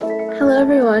Hello,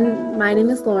 everyone. My name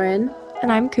is Lauren.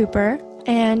 And I'm Cooper,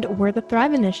 and we're the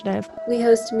Thrive Initiative. We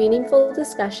host meaningful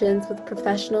discussions with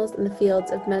professionals in the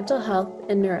fields of mental health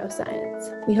and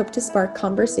neuroscience. We hope to spark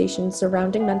conversations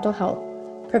surrounding mental health,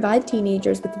 provide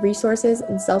teenagers with resources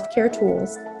and self-care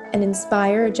tools, and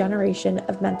inspire a generation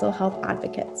of mental health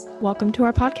advocates. Welcome to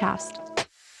our podcast.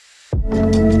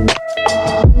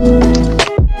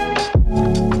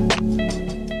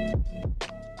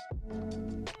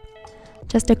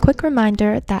 Just a quick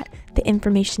reminder that the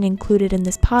information included in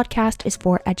this podcast is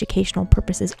for educational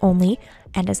purposes only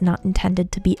and is not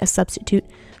intended to be a substitute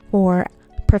for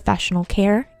professional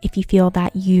care. If you feel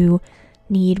that you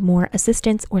need more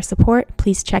assistance or support,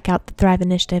 please check out the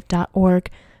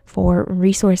thriveinitiative.org for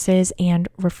resources and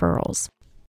referrals.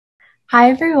 Hi,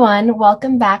 everyone.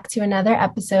 Welcome back to another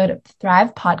episode of the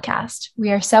Thrive Podcast.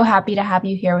 We are so happy to have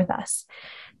you here with us.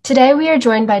 Today, we are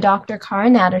joined by Dr. Cara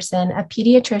Natterson, a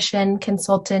pediatrician,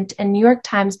 consultant, and New York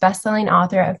Times bestselling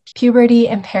author of puberty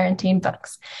and parenting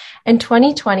books. In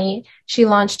 2020, she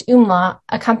launched Oomla,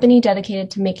 a company dedicated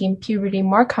to making puberty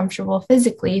more comfortable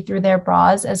physically through their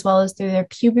bras, as well as through their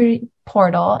puberty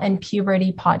portal and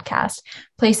puberty podcast,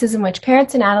 places in which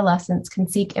parents and adolescents can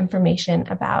seek information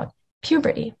about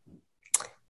puberty.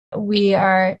 We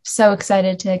are so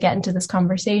excited to get into this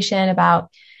conversation about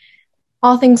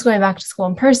all things going back to school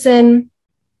in person,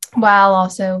 while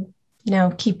also,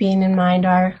 keeping in mind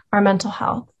our mental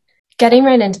health. Getting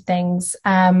right into things,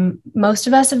 most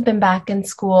of us have been back in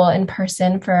school in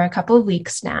person for a couple of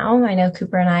weeks now. I know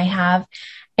Cooper and I have,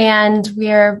 and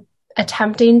we're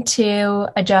attempting to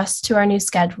adjust to our new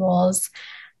schedules.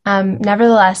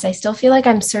 Nevertheless, I still feel like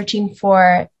I'm searching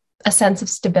for a sense of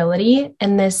stability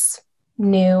in this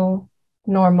new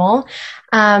normal.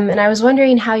 And I was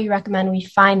wondering how you recommend we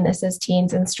find this as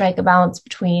teens and strike a balance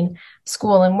between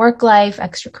school and work life,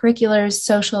 extracurriculars,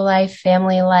 social life,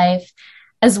 family life,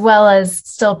 as well as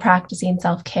still practicing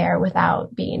self-care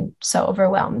without being so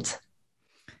overwhelmed.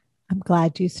 I'm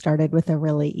glad you started with a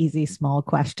really easy, small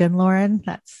question, Lauren.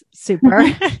 That's super.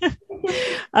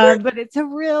 But it's a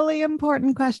really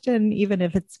important question, even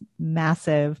if it's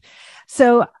massive.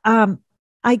 So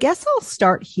I guess I'll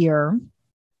start here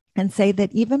and say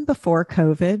that even before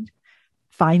COVID,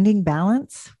 finding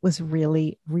balance was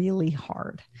really, really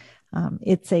hard.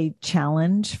 It's a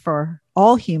challenge for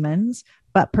all humans,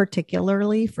 but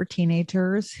particularly for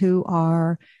teenagers who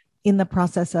are in the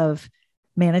process of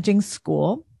managing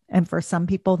school. And for some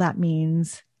people, that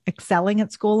means excelling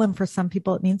at school. And for some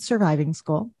people, it means surviving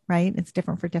school, right? It's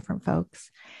different for different folks.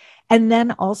 And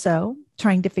then also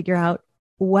trying to figure out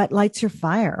what lights your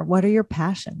fire. What are your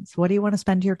passions? What do you want to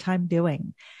spend your time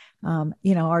doing?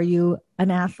 Are you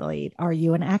an athlete? Are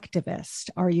you an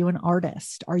activist? Are you an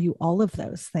artist? Are you all of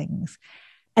those things?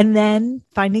 And then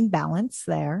finding balance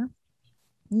there.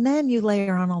 And then you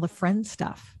layer on all the friend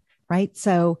stuff, right?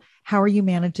 So how are you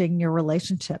managing your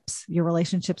relationships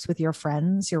with your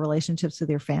friends, your relationships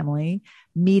with your family,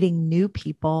 meeting new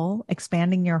people,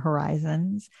 expanding your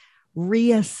horizons,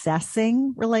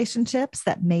 reassessing relationships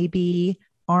that maybe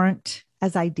aren't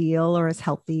as ideal or as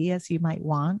healthy as you might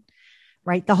want,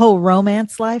 right? The whole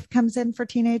romance life comes in for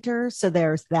teenagers. So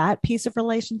there's that piece of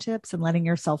relationships and letting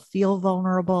yourself feel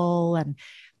vulnerable and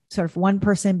sort of one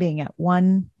person being at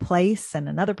one place and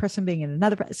another person being in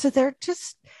another place. So they're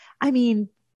just,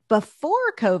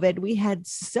 before COVID, we had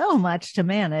so much to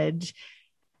manage.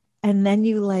 And then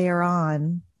you layer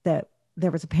on that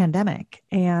there was a pandemic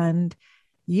and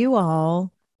you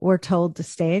all were told to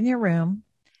stay in your room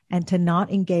and to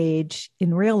not engage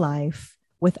in real life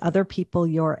with other people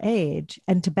your age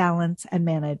and to balance and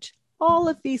manage all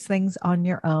of these things on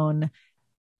your own,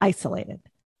 isolated.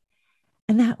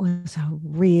 And that was a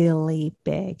really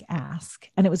big ask.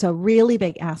 And it was a really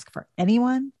big ask for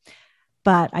anyone.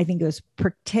 But I think it was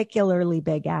particularly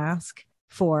big ask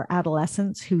for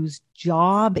adolescents whose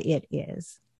job it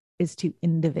is to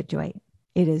individuate.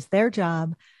 It is their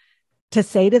job to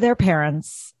say to their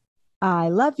parents, I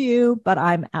love you, but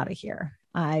I'm out of here.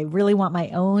 I really want my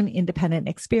own independent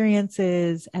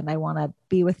experiences and I want to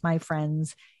be with my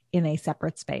friends in a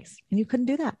separate space. And you couldn't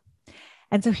do that.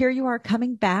 And so here you are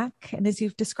coming back. And as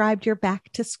you've described, you're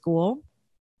back to school.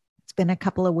 It's been a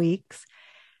couple of weeks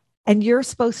and you're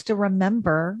supposed to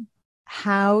remember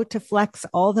how to flex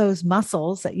all those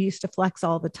muscles that you used to flex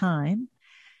all the time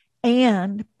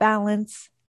and balance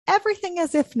everything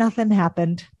as if nothing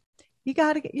happened. You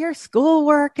got to get your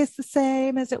schoolwork is the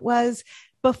same as it was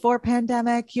before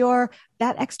pandemic,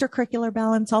 that extracurricular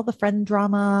balance, all the friend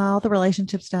drama, all the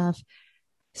relationship stuff.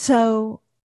 So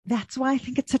that's why I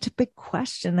think it's such a big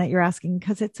question that you're asking,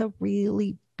 because it's a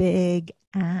really big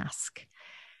ask.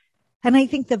 And I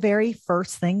think the very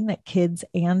first thing that kids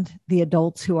and the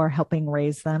adults who are helping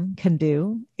raise them can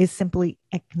do is simply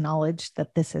acknowledge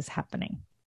that this is happening.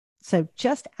 So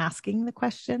just asking the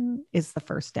question is the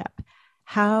first step.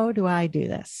 How do I do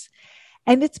this?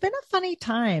 And it's been a funny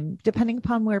time, depending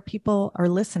upon where people are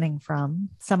listening from.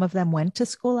 Some of them went to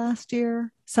school last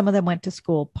year. Some of them went to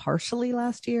school partially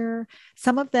last year.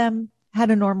 Some of them had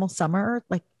a normal summer,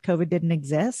 like COVID didn't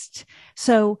exist.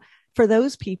 So for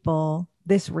those people,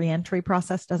 this reentry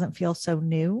process doesn't feel so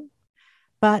new.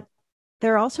 But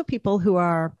there are also people who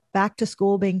are back to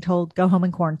school being told, go home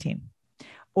and quarantine,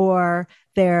 or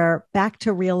they're back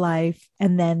to real life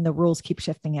and then the rules keep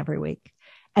shifting every week.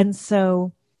 And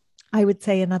so I would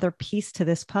say another piece to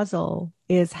this puzzle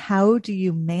is, how do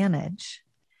you manage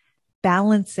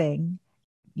balancing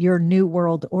your new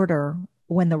world order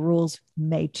when the rules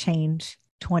may change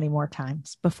 20 more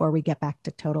times before we get back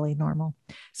to totally normal?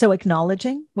 So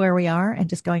acknowledging where we are and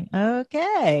just going,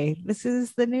 okay, this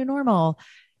is the new normal,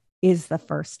 is the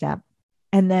first step.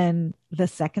 And then the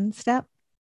second step,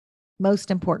 most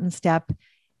important step,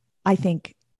 I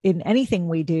think, in anything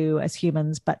we do as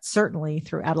humans, but certainly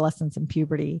through adolescence and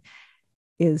puberty,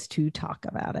 is to talk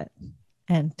about it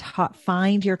and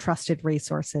find your trusted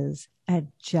resources and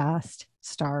just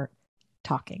start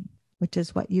talking, which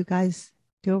is what you guys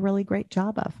do a really great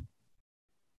job of.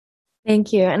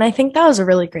 Thank you. And I think that was a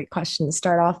really great question to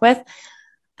start off with.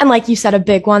 And like you said, a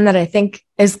big one that I think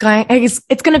it's going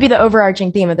to be the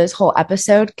overarching theme of this whole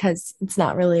episode, because it's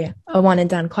not really a one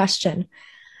and done question.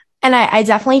 And I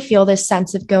definitely feel this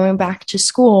sense of going back to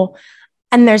school,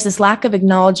 and there's this lack of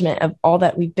acknowledgement of all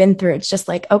that we've been through. It's just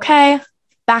like, okay,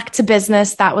 back to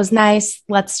business. That was nice.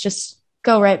 Let's just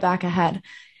go right back ahead.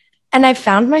 And I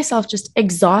found myself just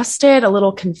exhausted, a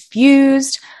little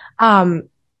confused, and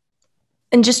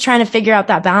just trying to figure out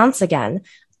that balance again,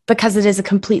 because it is a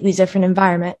completely different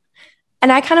environment.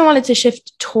 And I kind of wanted to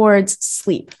shift towards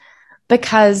sleep,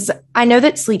 because I know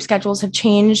that sleep schedules have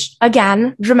changed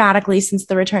again dramatically since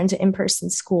the return to in-person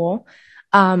school.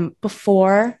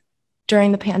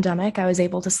 During the pandemic, I was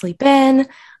able to sleep in,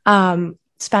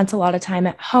 spent a lot of time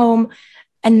at home.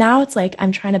 And now it's like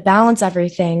I'm trying to balance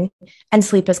everything, and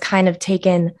sleep has kind of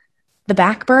taken the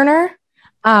back burner.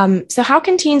 So how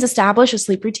can teens establish a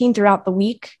sleep routine throughout the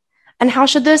week? And how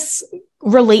should this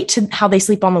relate to how they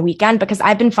sleep on the weekend? Because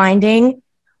I've been finding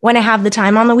when I have the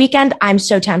time on the weekend, I'm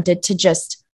so tempted to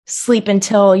just sleep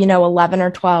until, 11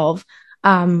 or 12,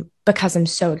 because I'm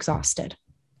so exhausted.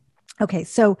 Okay.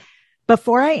 So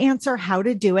before I answer how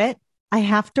to do it, I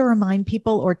have to remind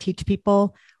people or teach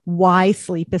people why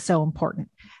sleep is so important.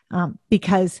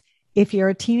 Because if you're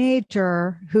a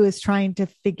teenager who is trying to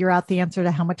figure out the answer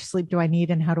to how much sleep do I need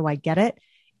and how do I get it,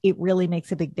 it really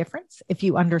makes a big difference if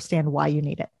you understand why you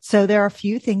need it. So there are a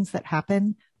few things that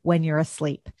happen when you're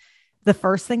asleep. The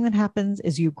first thing that happens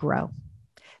is you grow.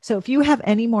 So if you have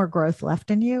any more growth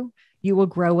left in you, you will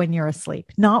grow when you're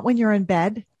asleep, not when you're in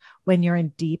bed, when you're in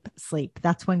deep sleep.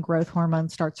 That's when growth hormone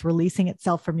starts releasing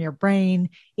itself from your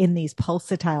brain in these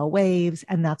pulsatile waves.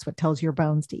 And that's what tells your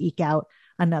bones to eke out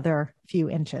another few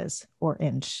inches or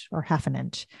inch or half an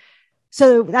inch.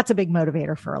 So that's a big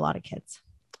motivator for a lot of kids.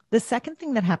 The second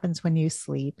thing that happens when you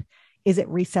sleep is it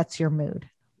resets your mood.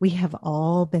 We have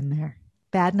all been there.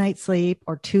 Bad night's sleep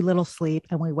or too little sleep,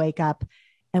 and we wake up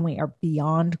and we are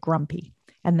beyond grumpy.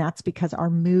 And that's because our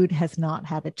mood has not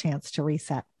had a chance to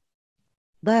reset.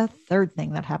 The third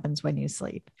thing that happens when you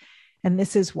sleep, and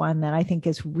this is one that I think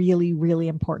is really, really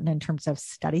important in terms of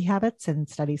study habits and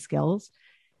study skills,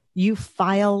 you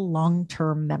file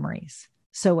long-term memories.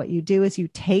 So what you do is you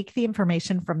take the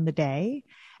information from the day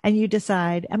and you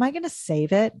decide, am I going to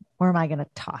save it or am I going to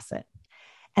toss it?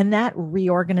 And that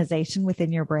reorganization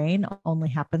within your brain only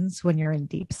happens when you're in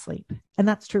deep sleep. And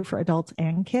that's true for adults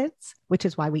and kids, which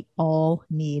is why we all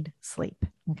need sleep.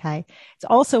 Okay. It's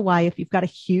also why if you've got a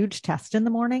huge test in the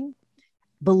morning,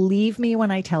 believe me when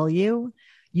I tell you,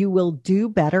 you will do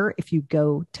better if you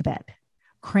go to bed.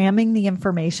 Cramming the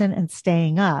information and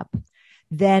staying up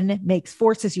then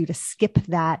forces you to skip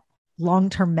that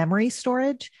long-term memory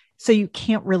storage. So you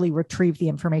can't really retrieve the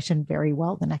information very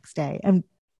well the next day. And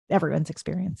everyone's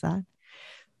experienced that.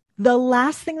 The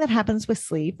last thing that happens with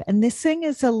sleep, and this thing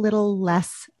is a little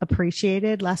less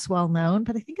appreciated, less well known,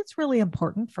 but I think it's really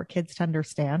important for kids to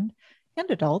understand and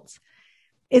adults,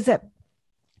 is that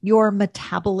your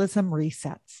metabolism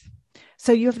resets.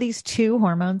 So you have these two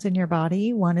hormones in your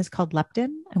body. One is called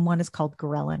leptin and one is called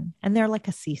ghrelin, and they're like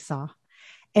a seesaw.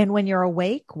 And when you're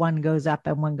awake, one goes up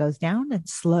and one goes down, and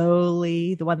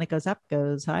slowly the one that goes up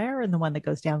goes higher and the one that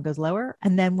goes down goes lower.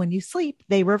 And then when you sleep,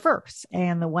 they reverse,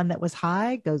 and the one that was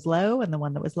high goes low and the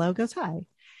one that was low goes high.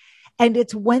 And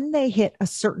it's when they hit a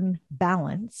certain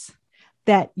balance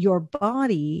that your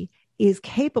body is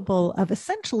capable of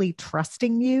essentially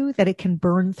trusting you that it can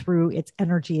burn through its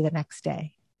energy the next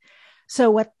day. So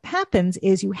what happens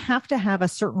is you have to have a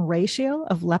certain ratio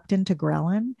of leptin to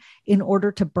ghrelin in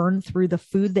order to burn through the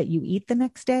food that you eat the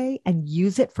next day and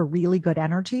use it for really good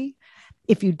energy.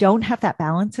 If you don't have that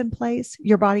balance in place,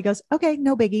 your body goes, okay,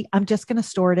 no biggie. I'm just going to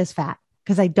store it as fat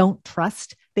because I don't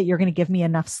trust that you're going to give me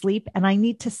enough sleep. And I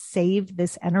need to save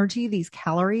this energy, these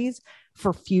calories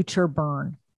for future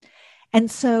burn.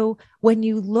 And so when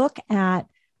you look at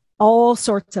all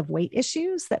sorts of weight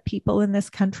issues that people in this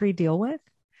country deal with,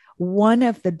 one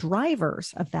of the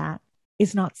drivers of that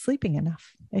is not sleeping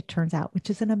enough, it turns out, which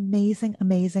is an amazing,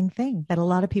 amazing thing that a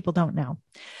lot of people don't know.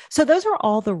 So those are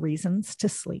all the reasons to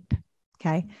sleep.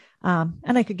 Okay.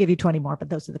 And I could give you 20 more, but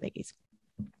those are the biggies.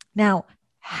 Now,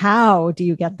 how do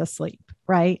you get the sleep,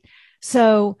 right?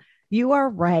 So you are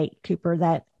right, Cooper,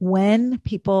 that when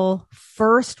people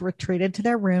first retreated to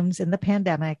their rooms in the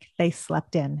pandemic, they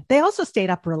slept in. They also stayed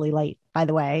up really late, by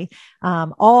the way.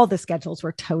 All the schedules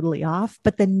were totally off,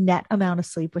 but the net amount of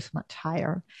sleep was much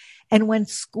higher. And when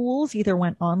schools either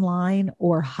went online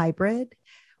or hybrid,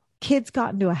 kids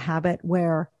got into a habit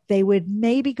where they would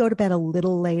maybe go to bed a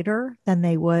little later than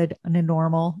they would on a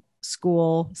normal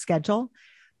school schedule,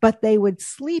 but they would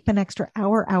sleep an extra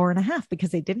hour, hour and a half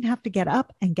because they didn't have to get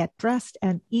up and get dressed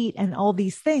and eat and all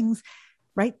these things,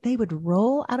 right? They would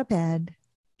roll out of bed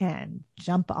and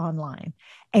jump online.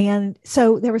 And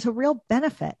so there was a real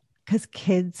benefit because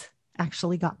kids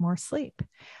actually got more sleep,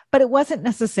 but it wasn't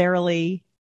necessarily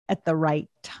at the right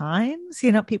times.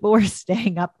 You know, people were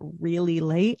staying up really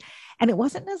late and it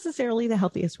wasn't necessarily the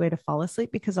healthiest way to fall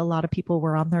asleep because a lot of people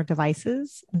were on their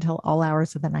devices until all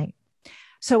hours of the night.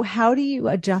 So how do you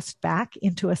adjust back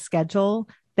into a schedule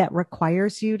that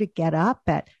requires you to get up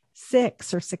at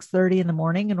 6 or 6:30 in the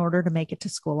morning in order to make it to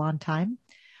school on time?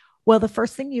 Well, the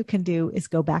first thing you can do is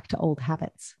go back to old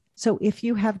habits. So if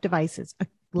you have devices, a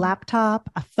laptop,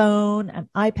 a phone, an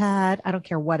iPad, I don't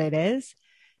care what it is,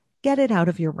 get it out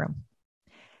of your room.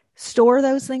 Store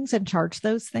those things and charge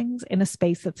those things in a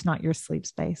space that's not your sleep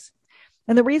space.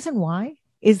 And the reason why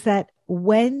is that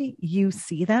when you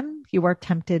see them, you are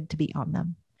tempted to be on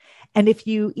them. And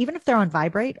even if they're on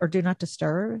vibrate or do not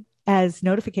disturb, as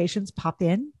notifications pop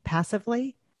in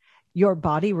passively, your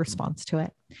body responds to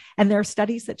it. And there are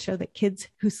studies that show that kids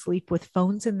who sleep with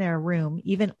phones in their room,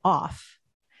 even off,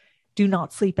 do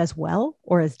not sleep as well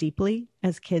or as deeply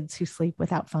as kids who sleep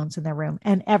without phones in their room.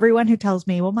 And everyone who tells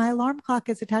me, well, my alarm clock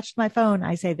is attached to my phone,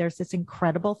 I say there's this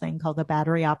incredible thing called a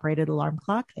battery operated alarm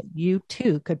clock that you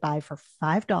too could buy for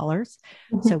 $5.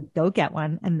 Mm-hmm. So go get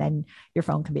one and then your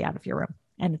phone can be out of your room.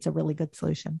 And it's a really good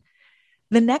solution.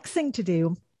 The next thing to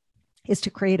do is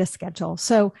to create a schedule.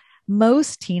 So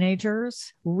most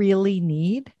teenagers really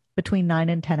need between 9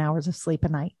 and 10 hours of sleep a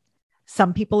night.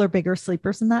 Some people are bigger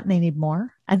sleepers than that and they need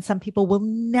more. And some people will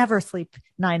never sleep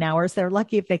 9 hours. They're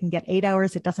lucky if they can get 8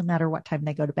 hours. It doesn't matter what time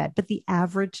they go to bed. But the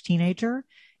average teenager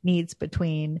needs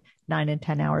between 9 and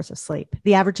 10 hours of sleep.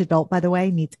 The average adult, by the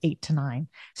way, needs 8 to 9.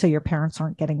 So your parents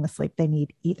aren't getting the sleep they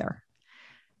need either.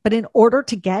 But in order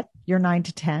to get your 9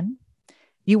 to 10,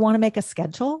 you want to make a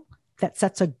schedule that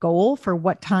sets a goal for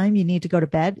what time you need to go to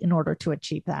bed in order to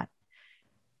achieve that.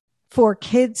 For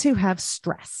kids who have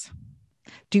stress,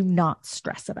 do not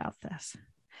stress about this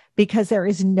because there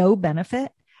is no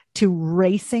benefit to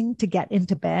racing to get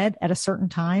into bed at a certain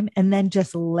time and then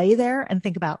just lay there and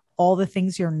think about all the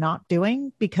things you're not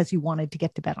doing because you wanted to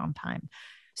get to bed on time.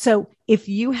 So if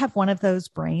you have one of those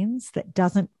brains that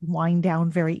doesn't wind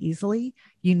down very easily,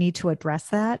 you need to address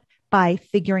that by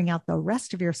figuring out the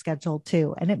rest of your schedule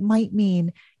too. And it might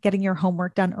mean getting your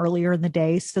homework done earlier in the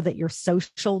day so that your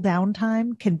social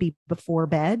downtime can be before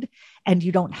bed and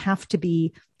you don't have to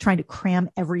be trying to cram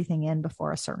everything in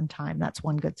before a certain time. That's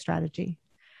one good strategy.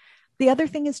 The other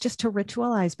thing is just to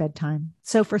ritualize bedtime.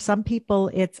 So for some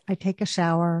people, it's I take a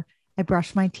shower, I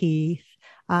brush my teeth,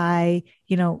 I,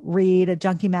 read a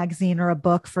junky magazine or a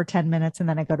book for 10 minutes and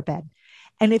then I go to bed.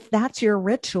 And if that's your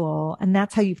ritual and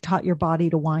that's how you've taught your body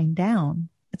to wind down,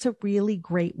 it's a really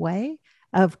great way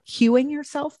of cueing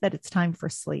yourself that it's time for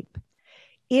sleep.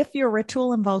 If your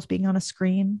ritual involves being on a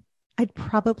screen, I'd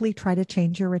probably try to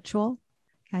change your ritual.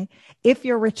 Okay. If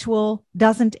your ritual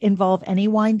doesn't involve any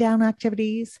wind down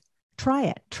activities, try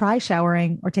it. Try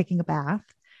showering or taking a bath.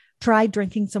 Try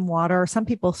drinking some water. Some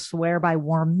people swear by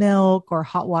warm milk or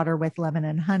hot water with lemon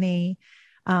and honey.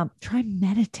 Try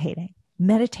meditating.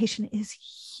 Meditation is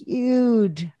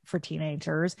huge for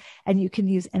teenagers, and you can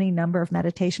use any number of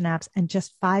meditation apps and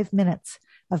just 5 minutes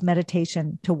of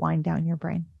meditation to wind down your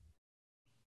brain.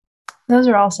 Those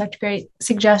are all such great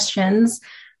suggestions.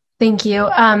 Thank you.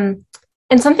 And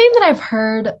something that I've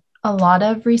heard a lot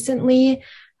of recently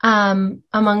among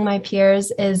my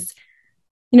peers is,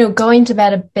 going to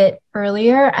bed a bit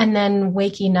earlier and then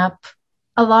waking up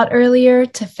a lot earlier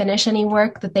to finish any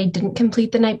work that they didn't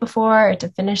complete the night before or to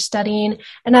finish studying.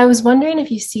 And I was wondering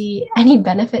if you see any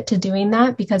benefit to doing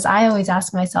that, because I always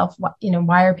ask myself,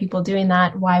 why are people doing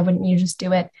that? Why wouldn't you just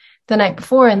do it the night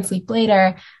before and sleep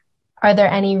later? Are there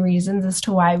any reasons as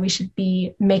to why we should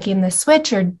be making this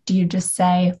switch, or do you just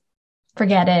say,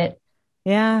 forget it?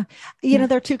 Yeah.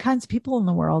 There are two kinds of people in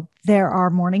the world. There are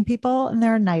morning people and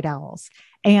there are night owls.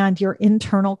 And your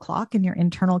internal clock and your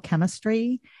internal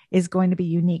chemistry is going to be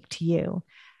unique to you.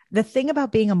 The thing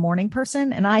about being a morning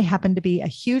person, and I happen to be a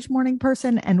huge morning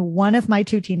person, and one of my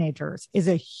 2 teenagers is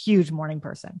a huge morning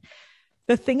person.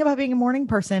 The thing about being a morning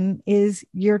person is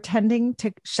you're tending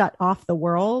to shut off the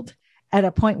world at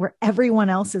a point where everyone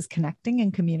else is connecting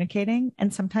and communicating.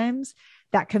 And sometimes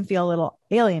that can feel a little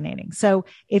alienating. So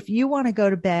if you want to go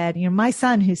to bed, my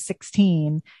son, who's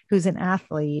 16, who's an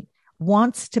athlete,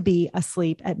 wants to be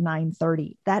asleep at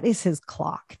 9:30. That is his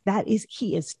clock.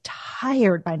 He is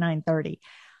tired by 9:30.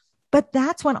 But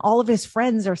that's when all of his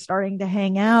friends are starting to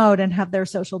hang out and have their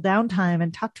social downtime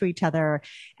and talk to each other.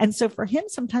 And so for him,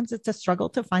 sometimes it's a struggle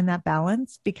to find that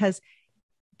balance because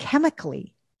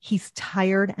chemically he's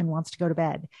tired and wants to go to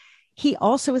bed. He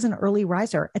also is an early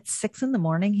riser. At 6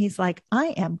 a.m, he's like, I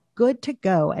am good to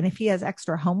go. And if he has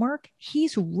extra homework,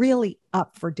 he's really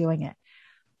up for doing it.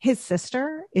 His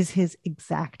sister is his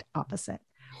exact opposite.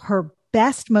 Her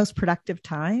best, most productive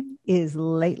time is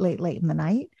late in the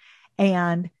night.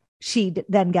 And she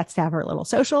then gets to have her little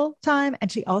social time.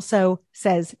 And she also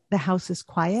says the house is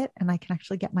quiet and I can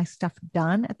actually get my stuff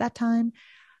done at that time.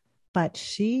 But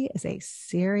she is a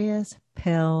serious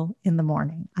pill in the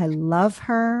morning. I love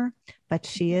her, but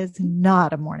she is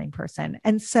not a morning person.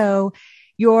 And so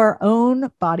your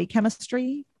own body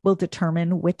chemistry will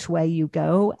determine which way you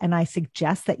go. And I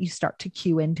suggest that you start to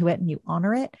cue into it and you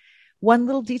honor it. One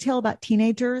little detail about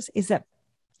teenagers is that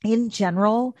in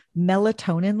general,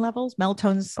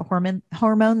 melatonin is a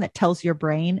hormone that tells your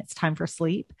brain it's time for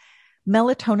sleep.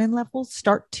 Melatonin levels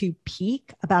start to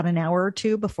peak about an hour or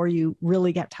two before you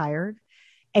really get tired.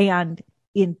 And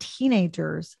in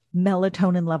teenagers,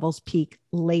 melatonin levels peak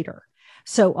later.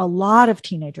 So a lot of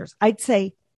teenagers, I'd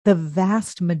say the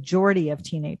vast majority of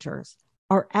teenagers,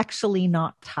 are actually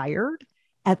not tired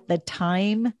at the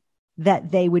time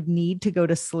that they would need to go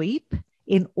to sleep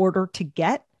in order to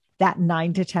get that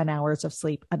 9 to 10 hours of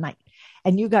sleep a night.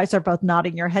 And you guys are both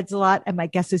nodding your heads a lot. And my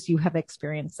guess is you have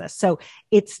experienced this. So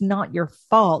it's not your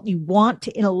fault. You want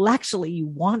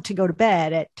to go to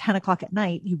bed at 10 o'clock at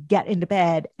night. You get into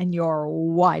bed and you're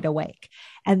wide awake.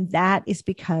 And that is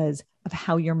because of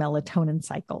how your melatonin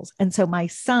cycles. And so my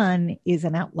son is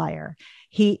an outlier.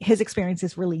 His experience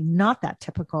is really not that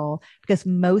typical because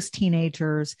most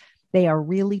teenagers, they are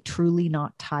really, truly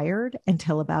not tired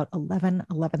until about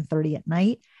 11:30 at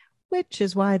night, which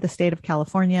is why the state of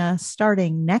California,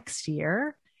 starting next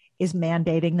year, is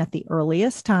mandating that the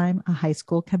earliest time a high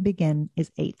school can begin is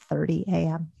 8:30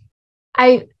 a.m.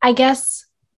 I guess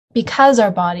because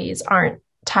our bodies aren't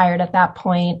tired at that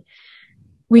point,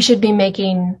 we should be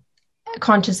making a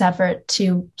conscious effort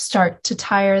to start to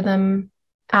tire them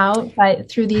out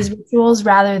through these rituals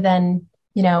rather than,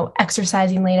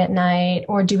 exercising late at night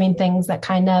or doing things that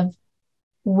kind of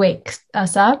wake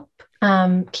us up,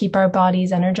 keep our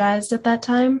bodies energized at that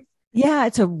time. Yeah,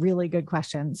 it's a really good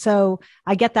question. So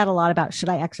I get that a lot about, should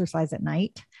I exercise at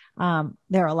night?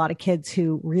 There are a lot of kids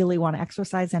who really want to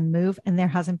exercise and move, and there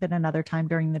hasn't been another time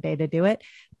during the day to do it.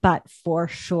 But for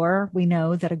sure, we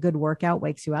know that a good workout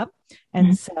wakes you up.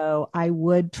 And so I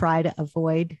would try to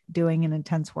avoid doing an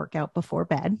intense workout before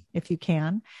bed if you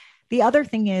can. The other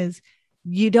thing is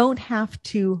you don't have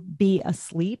to be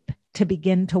asleep to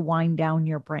begin to wind down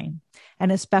your brain.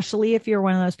 And especially if you're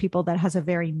one of those people that has a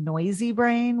very noisy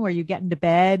brain where you get into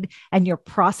bed and you're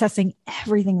processing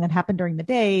everything that happened during the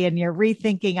day and you're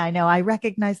rethinking. I know I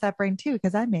recognize that brain too,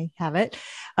 because I may have it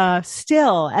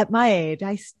still at my age.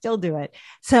 I still do it.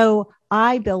 So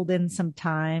I build in some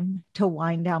time to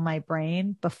wind down my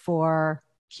brain before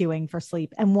cueing for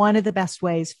sleep. And one of the best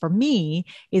ways for me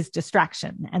is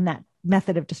distraction. And that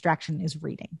method of distraction is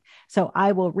reading. So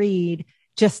I will read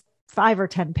just 5 or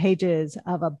 10 pages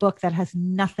of a book that has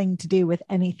nothing to do with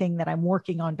anything that I'm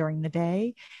working on during the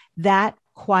day. That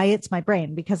quiets my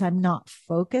brain because I'm not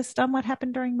focused on what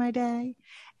happened during my day.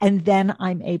 And then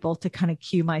I'm able to kind of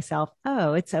cue myself,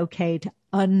 oh, it's okay to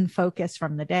unfocus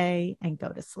from the day and go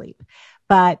to sleep.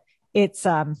 But it's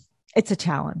a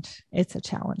challenge. It's a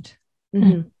challenge.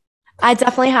 Mm-hmm. I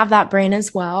definitely have that brain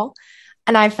as well.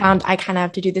 And I found I kind of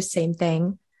have to do the same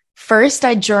thing. First,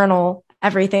 I journal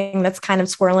everything that's kind of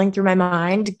swirling through my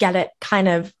mind, get it kind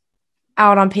of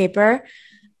out on paper.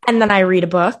 And then I read a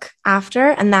book after.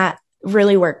 And that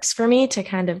really works for me to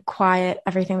kind of quiet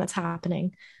everything that's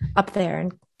happening up there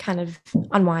and kind of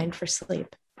unwind for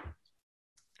sleep.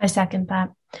 I second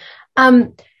that.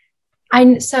 Um, I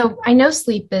know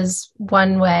sleep is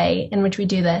one way in which we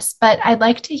do this, but I'd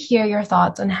like to hear your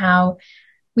thoughts on how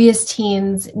we as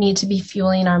teens need to be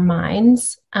fueling our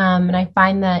minds. And I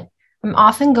find that I'm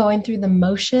often going through the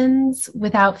motions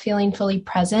without feeling fully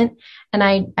present. And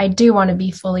I do want to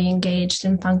be fully engaged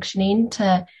and functioning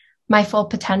to my full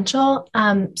potential.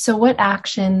 So what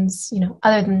actions,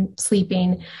 other than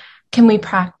sleeping, can we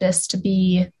practice to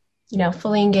be,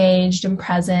 fully engaged and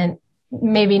present?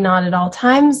 Maybe not at all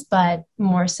times, but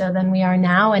more so than we are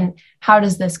now. And how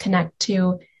does this connect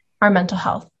to our mental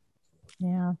health?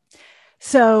 Yeah.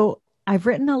 So I've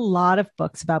written a lot of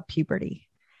books about puberty,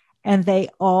 and they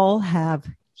all have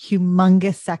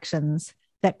humongous sections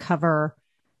that cover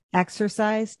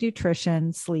exercise,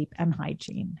 nutrition, sleep, and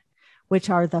hygiene, which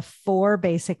are the 4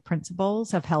 basic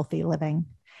principles of healthy living.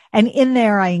 And in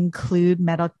there, I include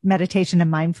meditation and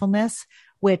mindfulness,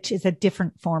 which is a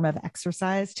different form of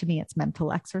exercise. To me, it's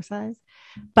mental exercise.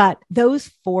 But those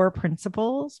 4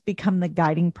 principles become the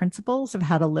guiding principles of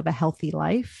how to live a healthy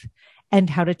life and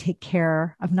how to take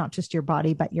care of not just your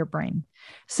body, but your brain.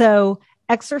 So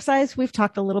exercise, we've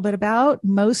talked a little bit about.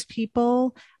 Most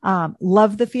people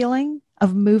love the feeling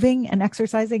of moving and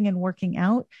exercising and working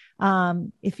out.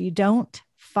 If you don't,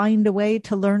 find a way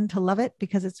to learn to love it,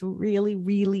 because it's really,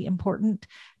 really important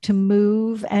to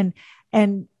move. And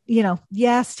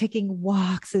yes, taking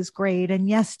walks is great. And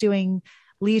yes, doing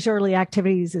leisurely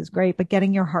activities is great, but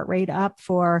getting your heart rate up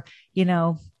for,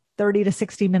 30 to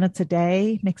 60 minutes a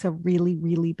day makes a really,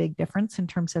 really big difference in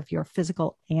terms of your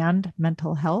physical and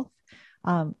mental health.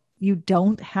 You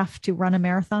don't have to run a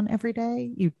marathon every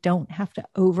day. You don't have to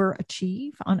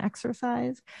overachieve on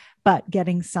exercise, but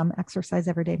getting some exercise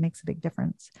every day makes a big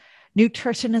difference.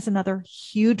 Nutrition is another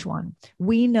huge one.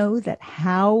 We know that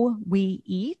how we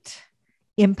eat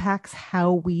impacts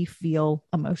how we feel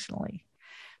emotionally.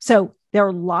 So there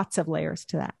are lots of layers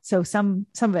to that. So some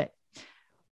of it,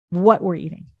 what we're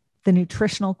eating, the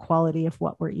nutritional quality of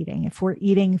what we're eating. If we're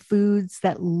eating foods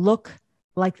that look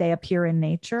like they appear in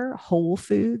nature, whole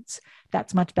foods,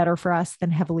 that's much better for us than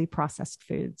heavily processed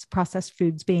foods. Processed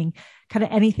foods being kind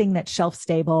of anything that's shelf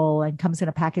stable and comes in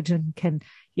a package and can,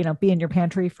 be in your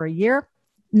pantry for a year.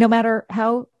 No matter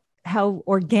how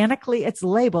organically it's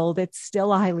labeled, it's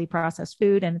still a highly processed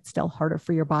food, and it's still harder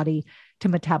for your body to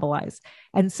metabolize.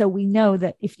 And so we know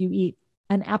that if you eat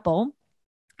an apple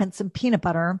and some peanut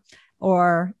butter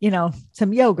or,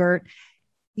 some yogurt,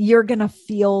 you're going to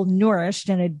feel nourished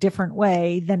in a different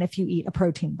way than if you eat a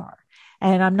protein bar.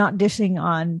 And I'm not dishing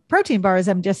on protein bars.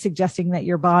 I'm just suggesting that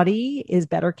your body is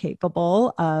better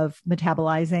capable of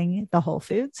metabolizing the whole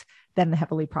foods than the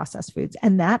heavily processed foods.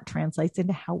 And that translates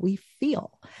into how we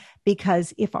feel.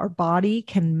 Because if our body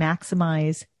can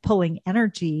maximize pulling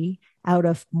energy out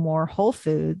of more whole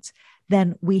foods,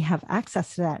 then we have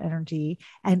access to that energy,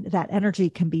 and that energy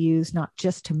can be used not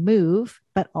just to move,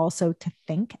 but also to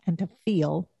think and to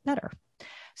feel better.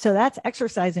 So that's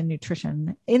exercise and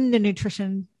nutrition. In the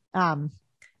nutrition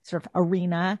sort of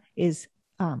arena is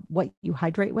what you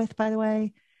hydrate with, by the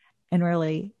way, and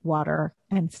really water,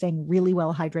 and staying really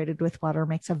well hydrated with water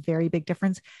makes a very big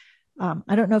difference.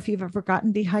 I don't know if you've ever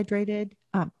gotten dehydrated.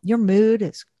 Your mood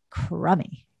is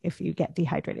crummy if you get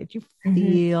dehydrated. You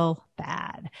feel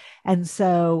bad. And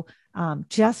so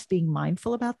just being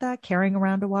mindful about that, carrying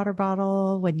around a water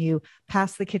bottle when you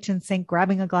pass the kitchen sink,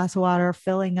 grabbing a glass of water,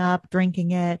 filling up,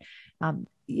 drinking it.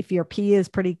 If your pee is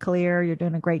pretty clear, you're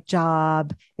doing a great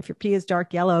job. If your pee is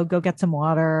dark yellow, go get some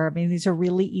water. I mean, these are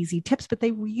really easy tips, but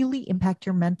they really impact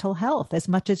your mental health as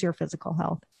much as your physical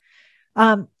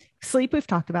health. Sleep, we've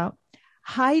talked about.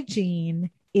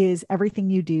 Hygiene is everything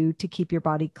you do to keep your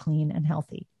body clean and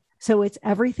healthy. So it's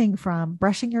everything from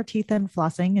brushing your teeth and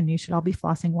flossing, and you should all be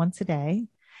flossing once a day.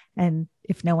 And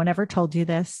if no one ever told you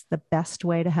this, the best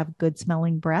way to have good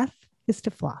smelling breath is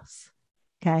to floss.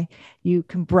 Okay. You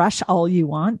can brush all you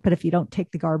want, but if you don't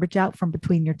take the garbage out from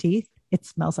between your teeth, it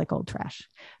smells like old trash.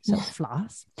 So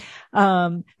floss.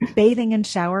 Bathing and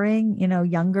showering,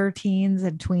 younger teens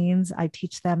and tweens, I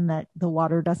teach them that the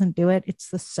water doesn't do it. It's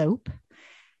the soap.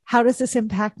 How does this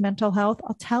impact mental health?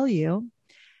 I'll tell you.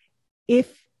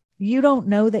 If you don't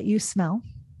know that you smell,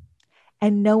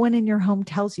 and no one in your home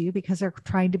tells you because they're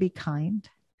trying to be kind,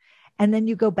 and then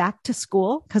you go back to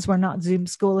school because we're not Zoom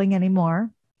schooling anymore,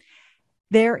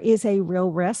 there is a real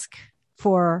risk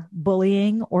for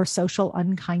bullying or social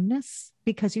unkindness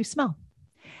because you smell.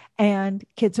 And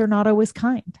kids are not always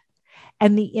kind.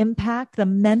 And the impact, the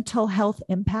mental health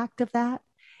impact of that,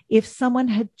 if someone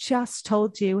had just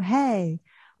told you, hey,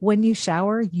 when you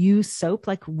shower, use soap,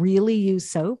 like really use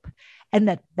soap,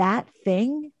 and that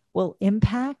thing will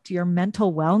impact your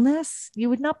mental wellness, you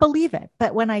would not believe it.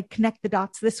 But when I connect the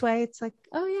dots this way, it's like,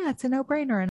 oh yeah, it's a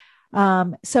no-brainer.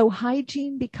 So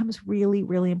hygiene becomes really,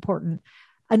 really important.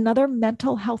 Another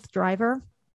mental health driver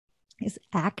is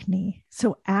acne.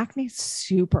 So acne is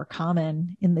super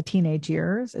common in the teenage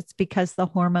years. It's because the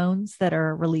hormones that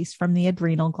are released from the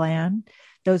adrenal gland,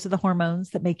 those are the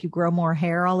hormones that make you grow more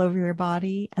hair all over your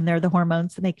body, and they're the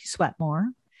hormones that make you sweat more.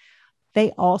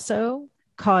 They also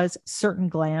cause certain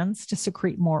glands to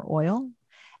secrete more oil.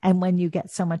 And when you get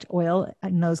so much oil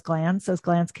in those glands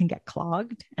can get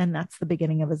clogged, and that's the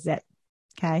beginning of a zit.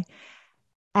 Okay.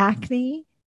 Acne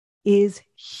is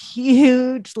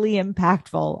hugely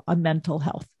impactful on mental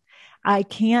health. I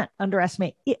can't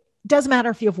underestimate it. Doesn't matter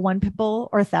if you have one pimple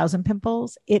or 1,000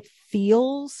 pimples. It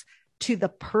feels to the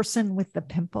person with the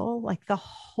pimple like the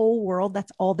whole world,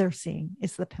 that's all they're seeing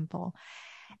is the pimple.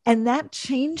 And that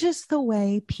changes the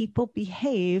way people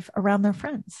behave around their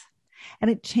friends. And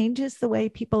it changes the way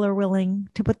people are willing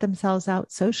to put themselves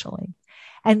out socially.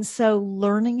 And so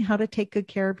learning how to take good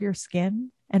care of your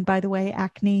skin. And by the way,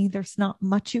 acne, there's not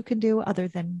much you can do other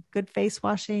than good face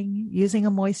washing, using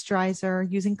a moisturizer,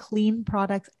 using clean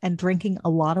products, and drinking a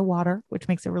lot of water, which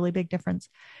makes a really big difference.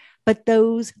 But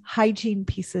those hygiene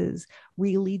pieces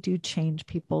really do change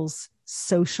people's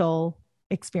social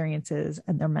experiences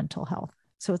and their mental health.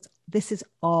 So this is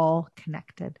all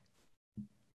connected.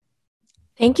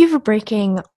 Thank you for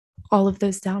breaking all of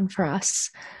those down for us.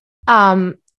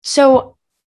 So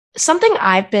something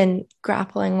I've been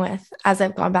grappling with as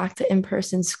I've gone back to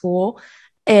in-person school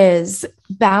is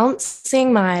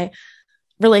balancing my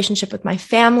relationship with my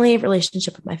family,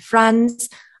 relationship with my friends.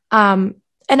 And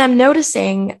I'm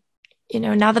noticing,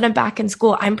 now that I'm back in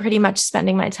school, I'm pretty much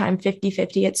spending my time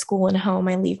 50-50 at school and home.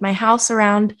 I leave my house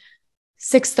around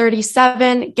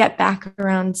 6:37, get back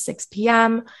around 6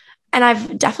 p.m. And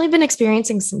I've definitely been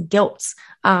experiencing some guilt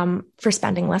for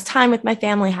spending less time with my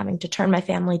family, having to turn my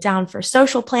family down for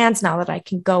social plans now that I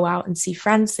can go out and see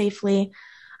friends safely.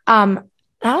 And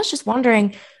I was just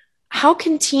wondering, how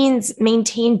can teens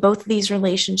maintain both of these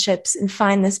relationships and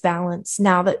find this balance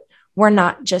now that we're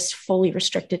not just fully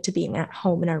restricted to being at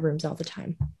home in our rooms all the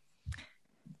time?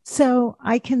 So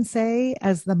I can say,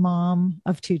 as the mom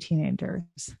of 2 teenagers,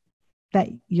 that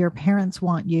your parents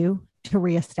want you to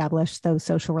reestablish those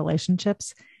social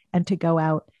relationships and to go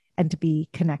out and to be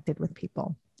connected with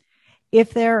people.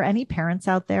 If there are any parents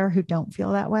out there who don't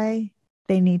feel that way,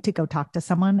 they need to go talk to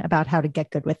someone about how to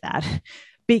get good with that.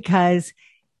 Because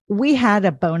we had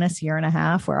a bonus 1.5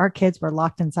 years where our kids were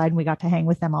locked inside and we got to hang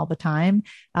with them all the time.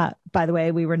 By the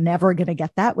way, we were never going to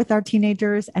get that with our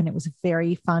teenagers. And it was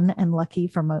very fun and lucky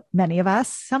for many of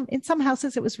us. In some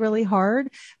houses, it was really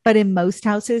hard, but in most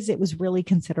houses, it was really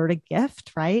considered a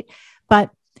gift, right?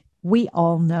 But we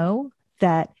all know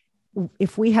that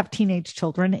if we have teenage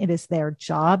children, it is their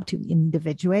job to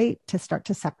individuate, to start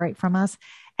to separate from us.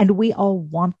 And we all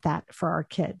want that for our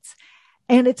kids.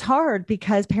 And it's hard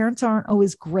because parents aren't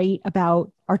always great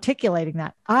about articulating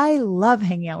that. I love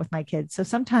hanging out with my kids. So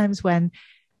sometimes when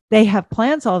they have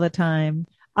plans all the time,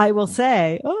 I will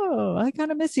say, oh, I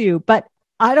kind of miss you. But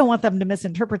I don't want them to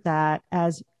misinterpret that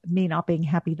as me not being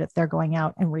happy that they're going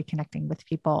out and reconnecting with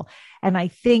people. And I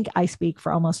think I speak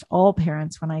for almost all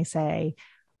parents when I say,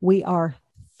 we are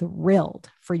thrilled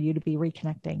for you to be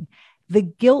reconnecting. The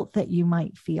guilt that you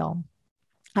might feel,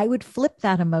 I would flip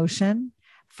that emotion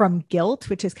from guilt,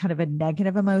 which is kind of a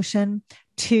negative emotion,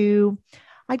 to,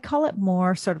 I'd call it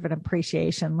more sort of an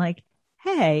appreciation, like,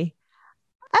 hey,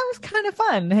 that was kind of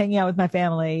fun hanging out with my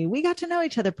family. We got to know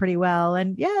each other pretty well.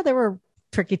 And yeah, there were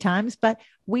tricky times, but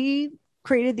we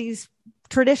created these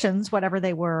traditions, whatever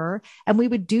they were, and we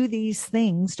would do these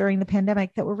things during the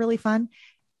pandemic that were really fun.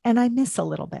 And I miss a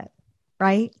little bit,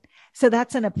 right? So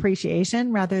that's an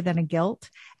appreciation rather than a guilt.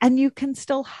 And you can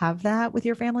still have that with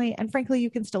your family. And frankly, you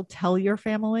can still tell your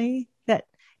family that,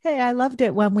 hey, I loved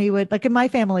it when we would, like in my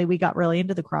family, we got really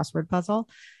into the crossword puzzle.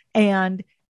 And,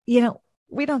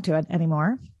 we don't do it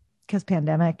anymore because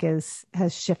pandemic has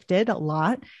shifted a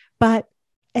lot. But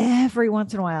every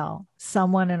once in a while,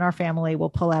 someone in our family will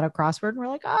pull out a crossword and we're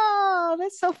like, oh,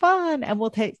 that's so fun. And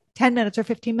we'll take 10 minutes or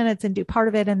 15 minutes and do part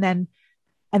of it. And then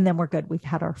we're good. We've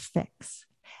had our fix.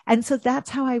 And so that's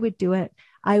how I would do it.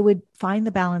 I would find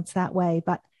the balance that way.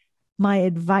 But my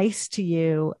advice to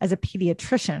you as a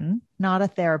pediatrician, not a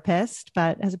therapist,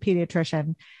 but as a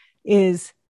pediatrician,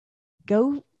 is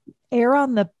go err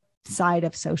on the side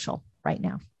of social right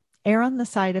now. Err on the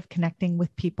side of connecting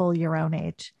with people your own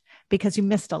age, because you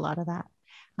missed a lot of that.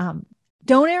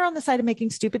 Don't err on the side of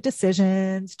making stupid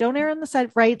decisions. Don't err on the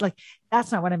side, right? Like,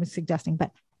 that's not what I'm suggesting,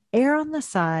 but err on the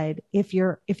side. If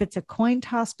it's a coin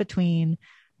toss between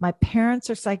my parents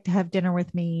are psyched to have dinner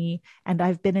with me, and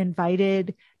I've been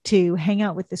invited to hang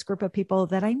out with this group of people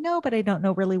that I know, but I don't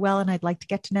know really well, and I'd like to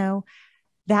get to know,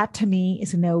 that to me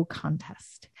is no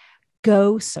contest.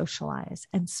 Go socialize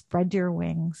and spread your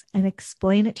wings and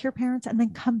explain it to your parents, and then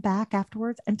come back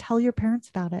afterwards and tell your parents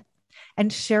about it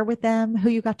and share with them who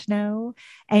you got to know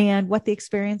and what the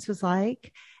experience was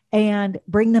like, and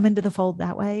bring them into the fold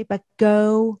that way. But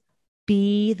go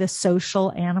be the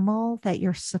social animal that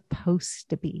you're supposed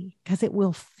to be, because it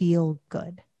will feel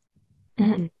good.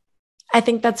 Mm-hmm. I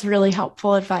think that's really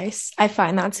helpful advice. I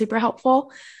find that super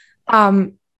helpful.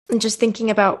 And just thinking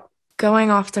about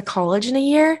going off to college in a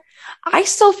year, I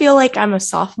still feel like I'm a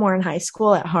sophomore in high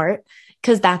school at heart,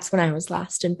 because that's when I was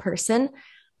last in person.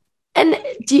 And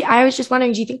I was just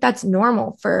wondering, do you think that's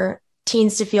normal for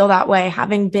teens to feel that way,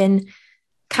 having been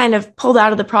kind of pulled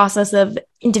out of the process of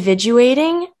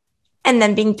individuating and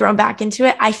then being thrown back into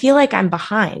it? I feel like I'm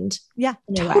behind. Yeah,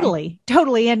 totally.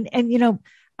 And,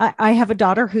 I have a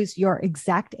daughter who's your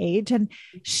exact age, and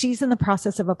she's in the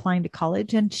process of applying to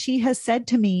college. And she has said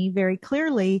to me very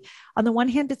clearly, on the one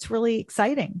hand, it's really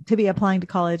exciting to be applying to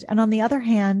college. And on the other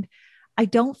hand, I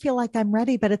don't feel like I'm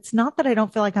ready, but it's not that I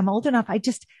don't feel like I'm old enough.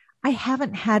 I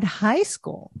haven't had high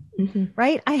school,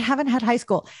 right? I haven't had high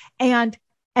school. And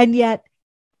yet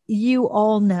you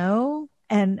all know,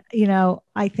 and,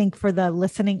 I think for the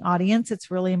listening audience, it's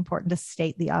really important to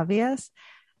state the obvious.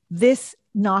 This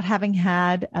not having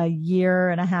had a year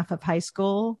and a half of high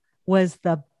school was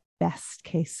the best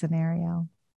case scenario.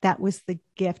 That was the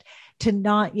gift to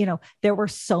not, there were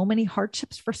so many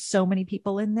hardships for so many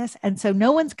people in this. And so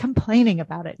no one's complaining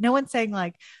about it. No one's saying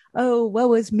like, oh,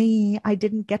 woe is me, I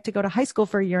didn't get to go to high school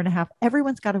for a year and a half.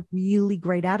 Everyone's got a really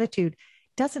great attitude.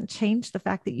 It doesn't change the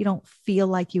fact that you don't feel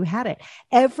like you had it.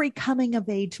 Every coming of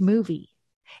age movie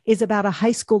is about a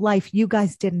high school life you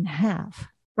guys didn't have.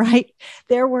 Right?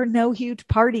 There were no huge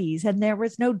parties and there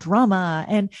was no drama.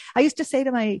 And I used to say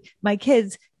to my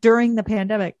kids during the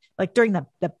pandemic, like during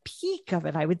the peak of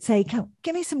it, I would say,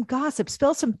 give me some gossip,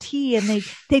 spill some tea. And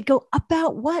they'd go,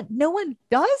 about what? No one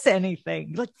does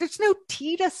anything. Like, there's no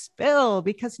tea to spill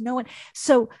because no one.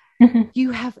 So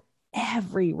you have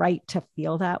every right to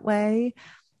feel that way.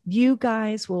 You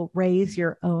guys will raise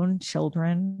your own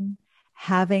children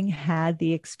having had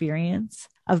the experience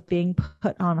of being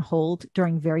put on hold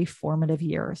during very formative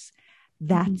years.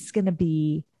 That's going to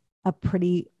be a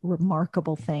pretty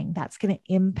remarkable thing. That's going to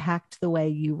impact the way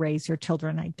you raise your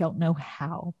children. I don't know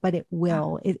how, but it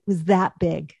will. It was that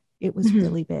big. It was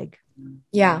really big.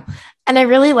 Yeah. And I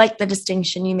really like the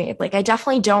distinction you made. Like, I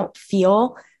definitely don't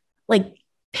feel like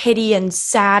pity and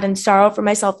sad and sorrow for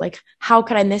myself. Like, how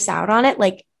could I miss out on it?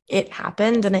 Like, it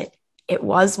happened and it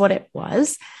was what it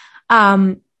was.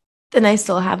 Then I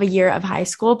still have a year of high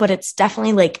school, but it's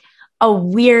definitely like a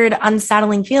weird,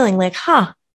 unsettling feeling like,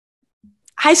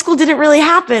 high school didn't really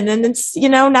happen. And it's,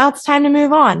 now it's time to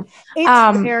move on.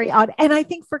 It's very odd. And I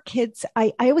think for kids,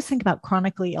 I always think about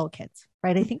chronically ill kids,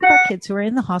 right? I think about kids who are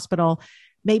in the hospital.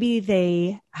 Maybe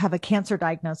they have a cancer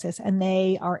diagnosis and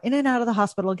they are in and out of the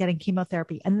hospital getting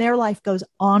chemotherapy, and their life goes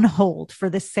on hold for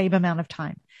the same amount of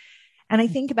time. And I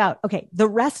think about, okay, the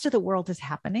rest of the world is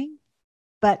happening,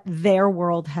 but their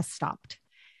world has stopped.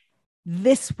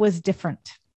 This was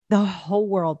different. The whole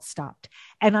world stopped.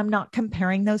 And I'm not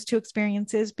comparing those two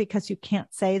experiences because you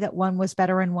can't say that one was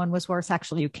better and one was worse.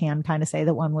 Actually, you can kind of say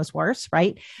that one was worse,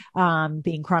 right?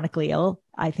 Being chronically ill,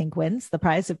 I think, wins the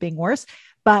prize of being worse.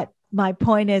 But my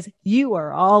point is, you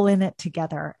are all in it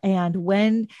together. And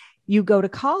when you go to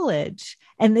college,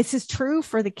 and this is true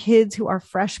for the kids who are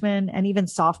freshmen and even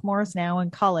sophomores now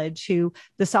in college, who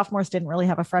the sophomores didn't really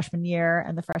have a freshman year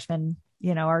and the freshmen,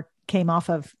 came off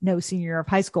of no senior year of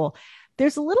high school.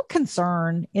 There's a little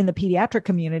concern in the pediatric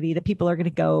community that people are going to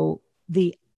go,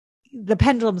 the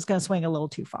pendulum is going to swing a little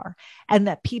too far, and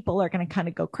that people are going to kind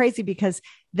of go crazy because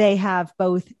they have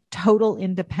both total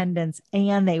independence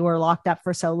and they were locked up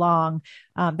for so long.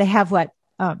 They have what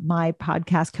my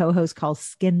podcast co-host calls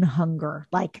skin hunger.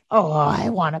 Like, I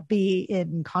want to be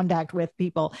in contact with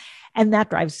people. And that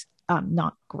drives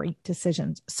not great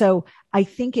decisions. So I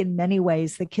think in many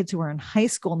ways, the kids who are in high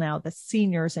school now, the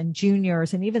seniors and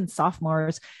juniors and even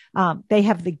sophomores, they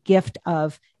have the gift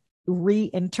of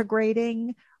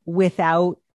reintegrating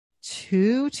without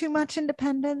too much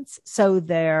independence. So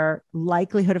their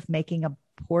likelihood of making a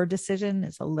poor decision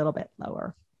is a little bit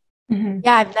lower. Mhm.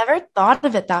 Yeah, I've never thought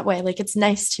of it that way. Like it's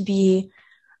nice to be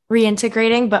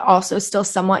reintegrating, but also still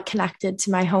somewhat connected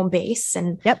to my home base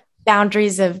and Yep.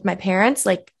 boundaries of my parents.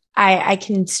 Like I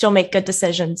can still make good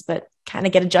decisions, but kind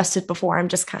of get adjusted before I'm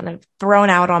just kind of thrown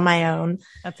out on my own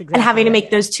That's and exactly having to it. make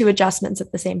those two adjustments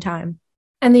at the same time.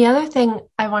 And the other thing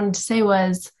I wanted to say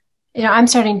was, I'm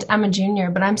a junior,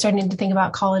 but I'm starting to think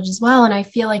about college as well. And I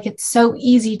feel like it's so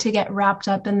easy to get wrapped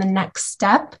up in the next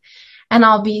step. And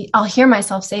I'll hear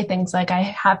myself say things like, I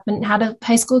haven't had a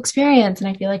high school experience and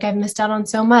I feel like I've missed out on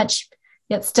so much.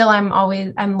 Yet still,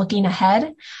 I'm looking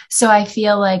ahead. So I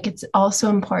feel like it's also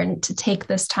important to take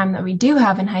this time that we do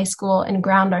have in high school and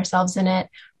ground ourselves in it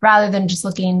rather than just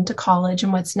looking to college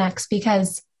and what's next,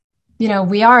 because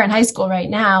we are in high school right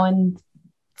now and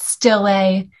still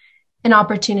an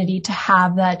opportunity to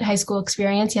have that high school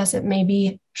experience. Yes, it may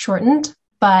be shortened,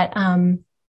 but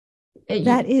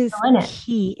That you're is still in it.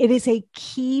 key. It is a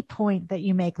key point that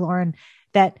you make, Lauren,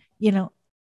 that,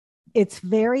 it's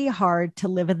very hard to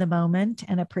live in the moment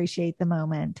and appreciate the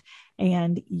moment.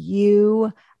 And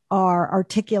you are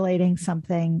articulating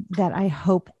something that I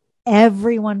hope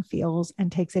everyone feels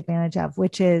and takes advantage of,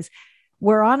 which is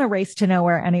we're on a race to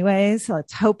nowhere anyways. So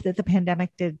let's hope that the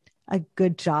pandemic did a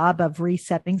good job of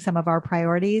resetting some of our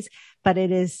priorities, but it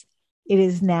is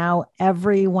now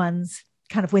everyone's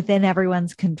kind of within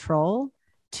everyone's control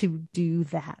to do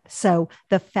that. So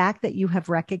the fact that you have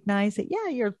recognized that, yeah,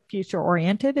 you're future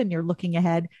oriented and you're looking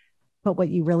ahead, but what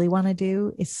you really want to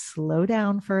do is slow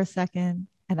down for a second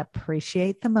and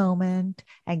appreciate the moment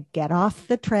and get off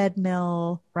the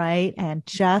treadmill, right? And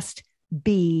just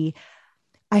be.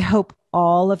 I hope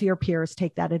all of your peers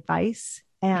take that advice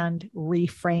and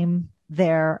reframe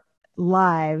their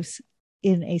lives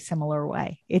in a similar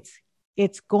way.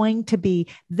 It's going to be,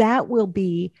 that will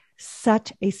be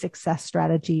such a success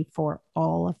strategy for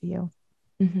all of you.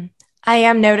 Mm-hmm. I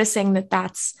am noticing that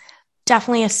that's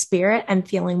definitely a spirit I'm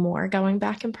feeling more going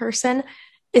back in person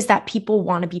is that people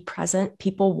want to be present.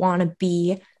 People want to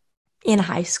be in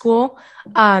high school.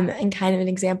 And kind of an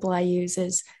example I use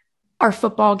is our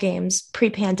football games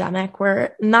pre-pandemic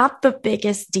were not the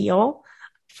biggest deal,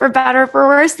 for better or for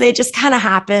worse. They just kind of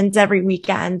happened every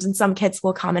weekend and some kids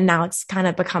will come, and now it's kind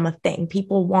of become a thing.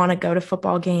 People want to go to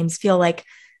football games, feel like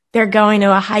they're going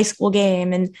to a high school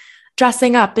game and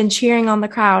dressing up and cheering on the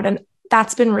crowd. And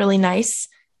that's been really nice.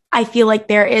 I feel like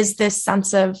there is this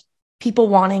sense of people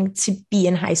wanting to be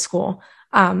in high school.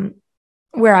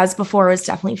 Whereas before it was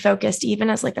definitely focused, even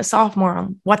as like a sophomore,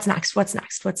 on what's next, what's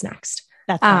next, what's next.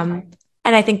 That's right.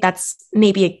 And I think that's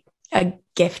maybe a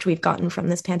gift we've gotten from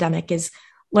this pandemic is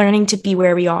learning to be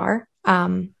where we are,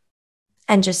 and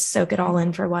just soak it all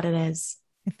in for what it is.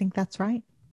 I think that's right.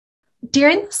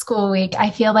 During the school week, I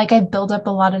feel like I build up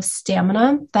a lot of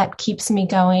stamina that keeps me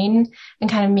going and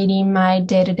kind of meeting my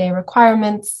day-to-day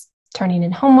requirements, turning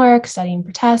in homework, studying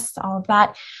for tests, all of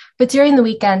that. But during the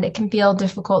weekend, it can feel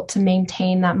difficult to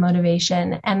maintain that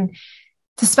motivation. And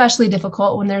it's especially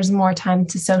difficult when there's more time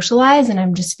to socialize and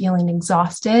I'm just feeling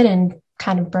exhausted and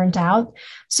kind of burnt out.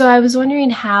 So I was wondering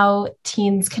how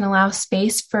teens can allow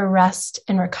space for rest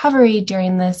and recovery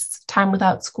during this time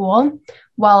without school,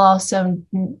 while also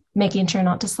making sure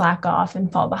not to slack off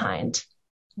and fall behind.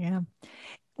 Yeah.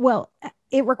 Well,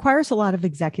 it requires a lot of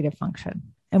executive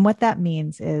function. And what that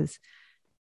means is,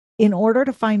 in order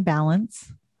to find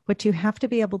balance, what you have to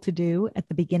be able to do at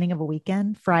the beginning of a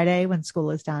weekend, Friday when school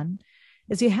is done,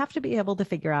 is you have to be able to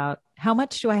figure out how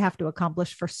much do I have to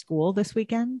accomplish for school this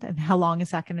weekend and how long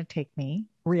is that going to take me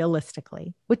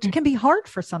realistically, which can be hard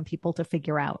for some people to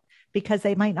figure out because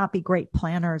they might not be great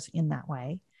planners in that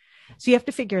way. So you have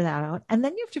to figure that out. And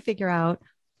then you have to figure out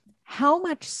how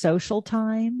much social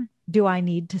time do I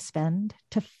need to spend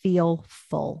to feel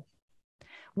full?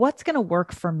 What's going to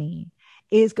work for me?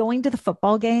 Is going to the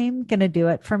football game going to do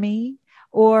it for me?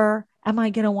 Or am I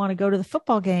going to want to go to the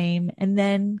football game and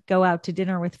then go out to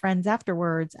dinner with friends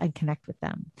afterwards and connect with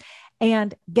them?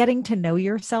 And getting to know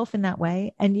yourself in that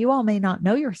way. And you all may not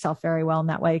know yourself very well in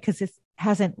that way because it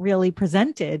hasn't really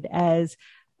presented as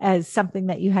something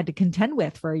that you had to contend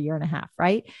with for a year and a half,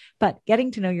 right? But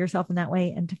getting to know yourself in that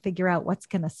way and to figure out what's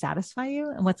going to satisfy you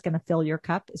and what's going to fill your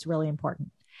cup is really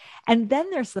important. And then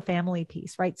there's the family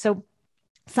piece, right? So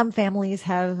some families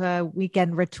have a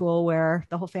weekend ritual where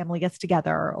the whole family gets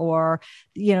together, or,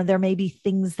 there may be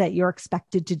things that you're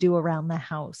expected to do around the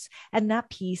house. And that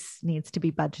piece needs to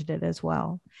be budgeted as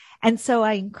well. And so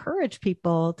I encourage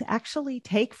people to actually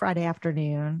take Friday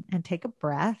afternoon and take a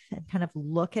breath and kind of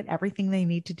look at everything they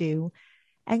need to do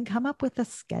and come up with a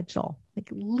schedule, like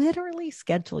literally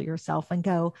schedule yourself and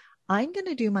go, I'm going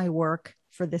to do my work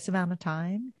for this amount of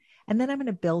time. and then I'm going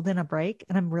to build in a break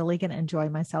and I'm really going to enjoy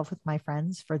myself with my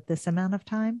friends for this amount of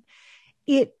time,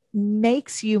 it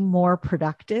makes you more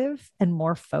productive and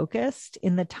more focused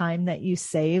in the time that you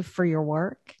save for your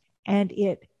work. And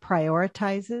it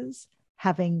prioritizes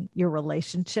having your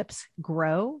relationships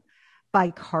grow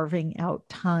by carving out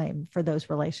time for those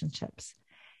relationships.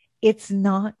 It's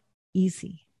not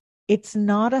easy. It's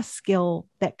not a skill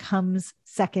that comes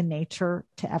second nature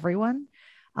to everyone.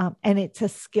 And it's a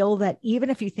skill that even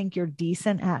if you think you're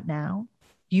decent at now,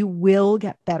 you will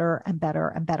get better and better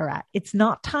and better at. It's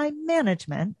not time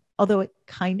management, although it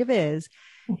kind of is.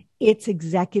 It's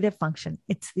executive function.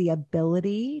 It's the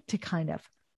ability to kind of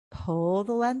pull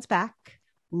the lens back,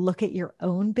 look at your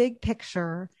own big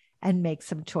picture, and make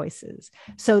some choices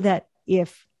so that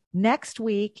if next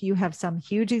week you have some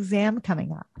huge exam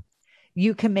coming up,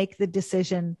 you can make the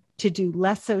decision to do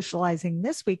less socializing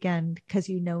this weekend because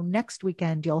you know next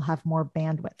weekend you'll have more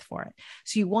bandwidth for it.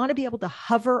 So you want to be able to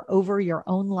hover over your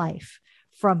own life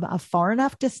from a far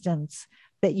enough distance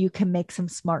that you can make some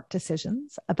smart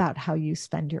decisions about how you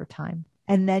spend your time.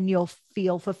 And then you'll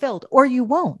feel fulfilled, or you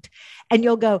won't. And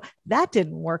you'll go, that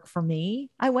didn't work for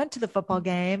me. I went to the football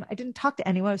game. I didn't talk to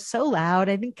anyone. I was so loud.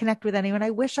 I didn't connect with anyone.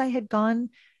 I wish I had gone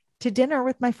to dinner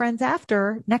with my friends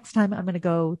after. Next time I'm going to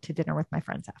go to dinner with my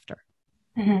friends after.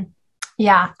 Mm-hmm.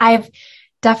 Yeah, I've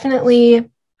definitely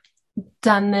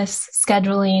done this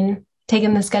scheduling,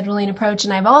 taken the scheduling approach.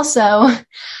 And I've also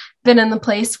been in the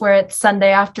place where it's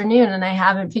Sunday afternoon and I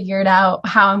haven't figured out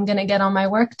how I'm going to get all my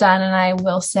work done. And I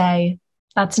will say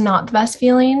that's not the best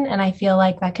feeling. And I feel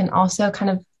like that can also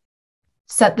kind of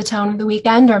set the tone of the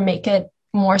weekend or make it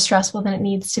more stressful than it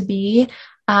needs to be.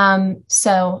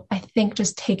 So I think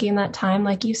just taking that time,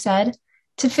 like you said,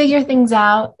 to figure things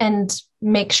out and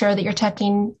make sure that you're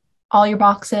checking all your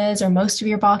boxes or most of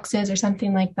your boxes or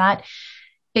something like that,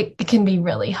 it can be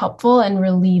really helpful and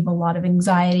relieve a lot of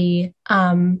anxiety.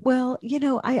 Well,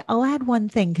 I'll add one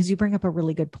thing because you bring up a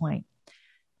really good point.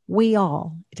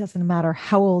 It doesn't matter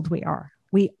how old we are,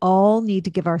 we all need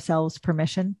to give ourselves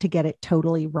permission to get it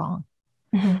totally wrong.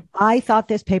 Mm-hmm. I thought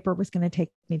this paper was going to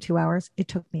take me 2 hours. It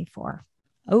took me 4.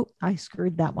 Oh, I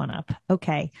screwed that one up.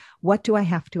 Okay. What do I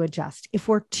have to adjust? If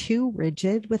we're too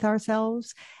rigid with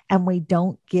ourselves and we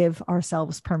don't give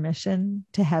ourselves permission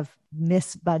to have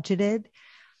misbudgeted,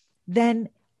 then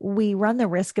we run the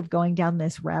risk of going down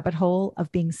this rabbit hole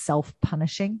of being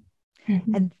self-punishing.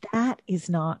 Mm-hmm. And that is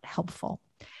not helpful.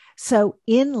 So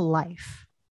in life,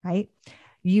 right,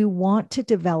 you want to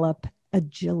develop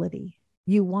agility.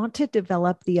 You want to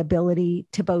develop the ability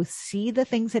to both see the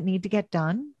things that need to get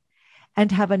done and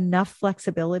have enough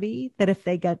flexibility that if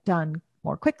they get done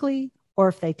more quickly or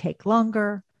if they take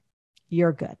longer,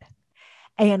 you're good.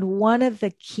 And one of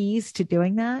the keys to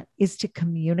doing that is to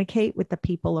communicate with the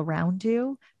people around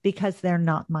you because they're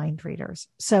not mind readers.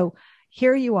 So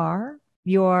here you are,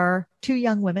 you're 2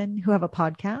 young women who have a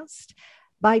podcast.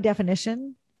 By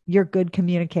definition, you're good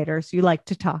communicators. You like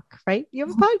to talk, right? You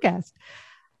have a podcast.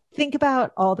 Think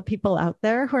about all the people out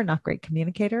there who are not great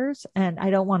communicators. And I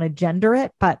don't want to gender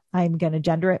it, but I'm going to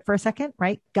gender it for a second,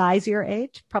 right? Guys your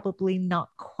age, probably not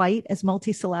quite as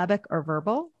multisyllabic or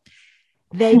verbal.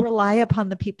 They rely upon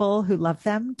the people who love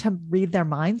them to read their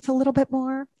minds a little bit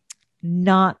more.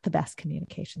 Not the best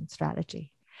communication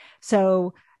strategy.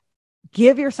 So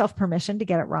give yourself permission to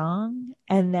get it wrong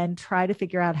and then try to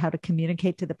figure out how to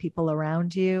communicate to the people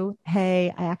around you.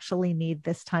 Hey, I actually need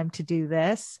this time to do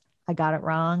this. I got it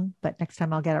wrong, but next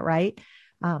time I'll get it right.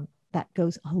 That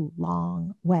goes a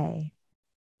long way.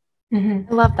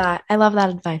 Mm-hmm. I love that. I love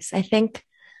that advice. I think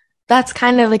that's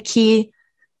kind of a key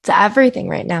to everything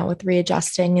right now with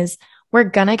readjusting is we're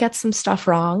going to get some stuff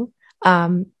wrong.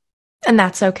 And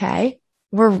that's okay.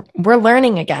 We're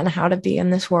learning again how to be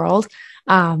in this world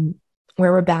where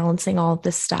we're balancing all of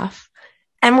this stuff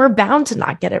and we're bound to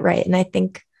not get it right. And I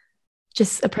think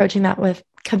just approaching that with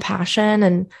compassion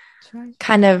and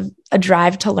kind of a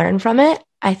drive to learn from it,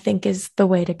 I think is the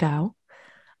way to go.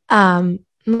 And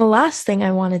the last thing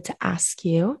I wanted to ask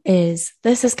you is,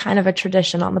 this is kind of a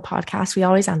tradition on the podcast. We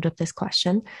always end with this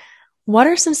question. What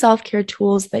are some self-care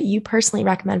tools that you personally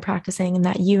recommend practicing and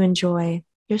that you enjoy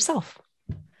yourself?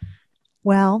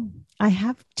 Well, I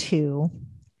have 2,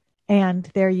 and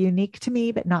they're unique to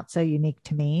me, but not so unique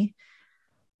to me.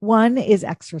 One is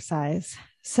exercise.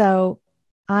 So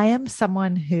I am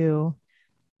someone who,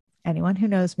 anyone who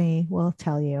knows me will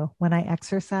tell you, when I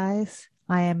exercise,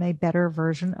 I am a better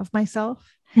version of myself.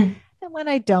 And when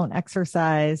I don't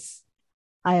exercise,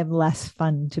 I am less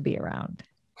fun to be around.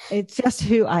 It's just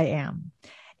who I am.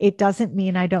 It doesn't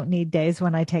mean I don't need days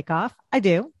when I take off. I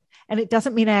do. And it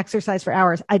doesn't mean I exercise for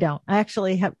hours. I don't. I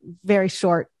actually have very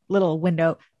short little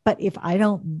window. But if I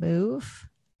don't move,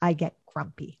 I get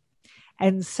grumpy.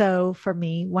 And so for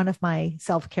me, one of my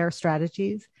self-care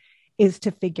strategies is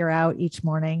to figure out each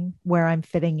morning where I'm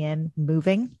fitting in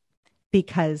moving,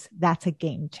 because that's a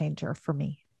game changer for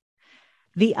me.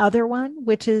 The other one,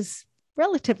 which is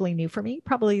relatively new for me,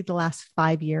 probably the last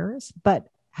 5 years, but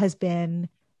has been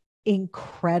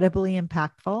incredibly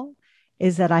impactful,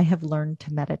 is that I have learned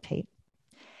to meditate.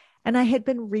 And I had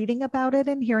been reading about it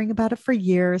and hearing about it for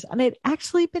years. And I'd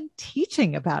actually been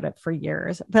teaching about it for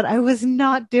years, but I was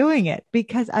not doing it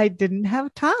because I didn't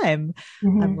have time.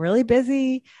 Mm-hmm. I'm really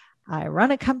busy. I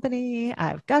run a company.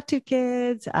 I've got 2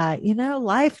 kids.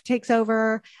 Life takes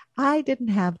over. I didn't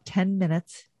have 10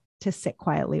 minutes to sit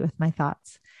quietly with my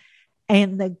thoughts.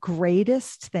 And the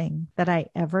greatest thing that I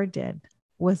ever did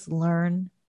was learn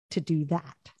to do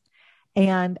that.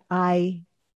 And I,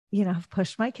 have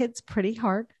pushed my kids pretty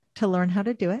hard to learn how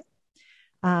to do it.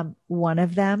 One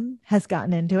of them has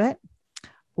gotten into it.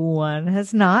 One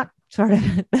has not.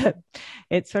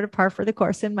 It's sort of par for the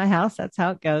course in my house. That's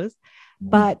how it goes.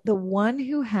 But the one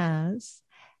who has,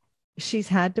 she's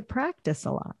had to practice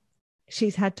a lot.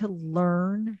 She's had to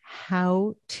learn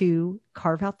how to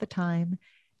carve out the time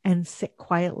and sit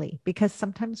quietly, because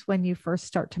sometimes when you first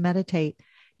start to meditate,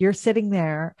 you're sitting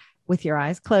there with your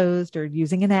eyes closed or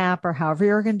using an app or however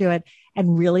you're going to do it.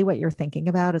 And really what you're thinking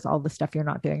about is all the stuff you're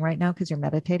not doing right now because you're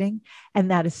meditating.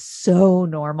 And that is so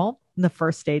normal in the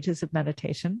first stages of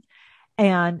meditation.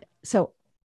 And so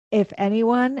if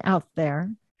anyone out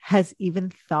there has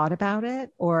even thought about it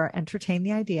or entertained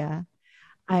the idea,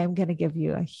 I am going to give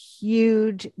you a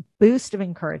huge boost of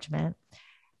encouragement.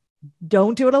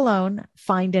 Don't do it alone.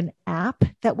 Find an app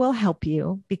that will help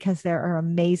you, because there are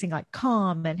amazing, like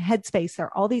Calm and Headspace. There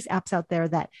are all these apps out there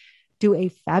that do a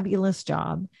fabulous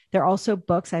job. There are also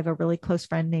books. I have a really close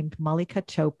friend named Malika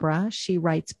Chopra. She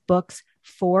writes books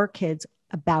for kids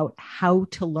about how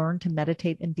to learn to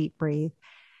meditate and deep breathe.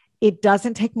 It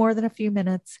doesn't take more than a few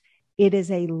minutes. It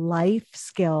is a life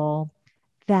skill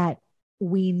that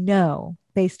we know,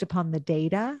 based upon the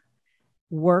data,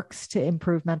 works to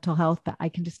improve mental health. But I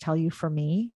can just tell you, for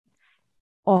me,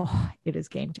 it is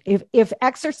game changer. If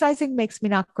exercising makes me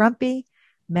not grumpy,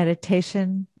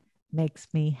 meditation makes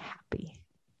me happy.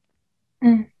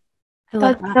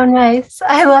 That's so nice.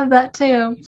 I love that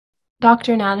too.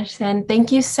 Dr. Natterson,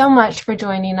 thank you so much for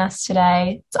joining us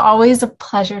today. It's always a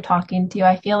pleasure talking to you.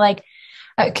 I feel like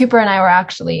Cooper and I were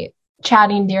actually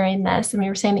chatting during this, and we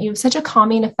were saying that you have such a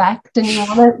calming effect, and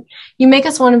you make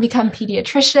us want to become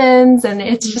pediatricians, and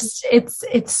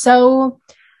it's so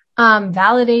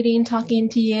validating talking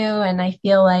to you. And I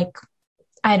feel like,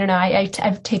 I don't know,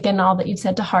 I've taken all that you've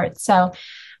said to heart. So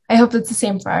I hope it's the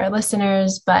same for our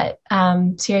listeners, but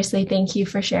seriously, thank you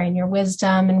for sharing your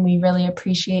wisdom, and we really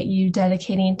appreciate you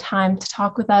dedicating time to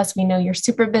talk with us. We know you're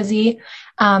super busy,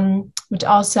 which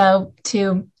also,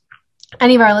 to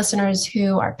any of our listeners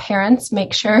who are parents,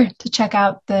 make sure to check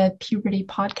out the Puberty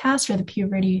Podcast or the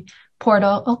Puberty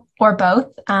Portal, or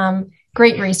both.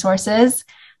 Great resources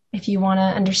if you want to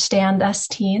understand us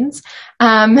teens.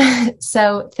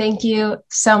 So thank you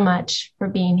so much for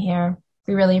being here.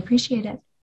 We really appreciate it.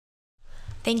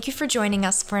 Thank you for joining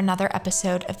us for another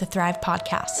episode of the Thrive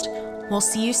Podcast. We'll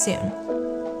see you soon.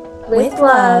 With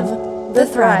love, the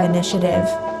Thrive Initiative.